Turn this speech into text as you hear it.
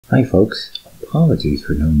Hi folks, apologies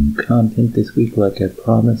for no new content this week like I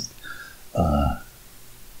promised. Got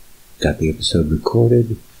the episode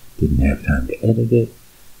recorded, didn't have time to edit it.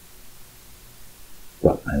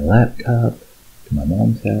 Brought my laptop to my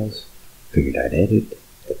mom's house, figured I'd edit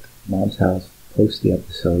at mom's house, post the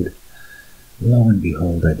episode. Lo and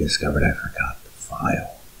behold, I discovered I forgot the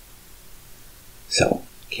file. So,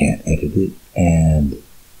 can't edit it, and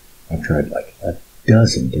I've tried like a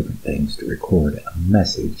dozen different things to record a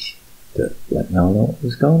message to let me all know what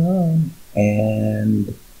was going on,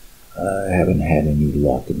 and I haven't had any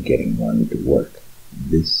luck in getting one to work.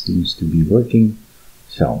 This seems to be working,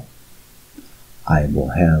 so I will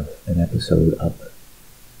have an episode up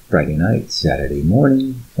Friday night, Saturday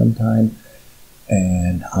morning sometime,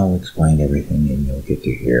 and I'll explain everything, and you'll get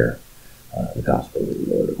to hear the Gospel of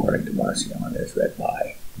the Lord according to Marcion as read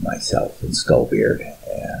by myself and Skullbeard,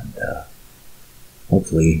 and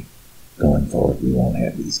hopefully going forward we won't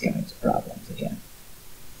have these kinds of problems.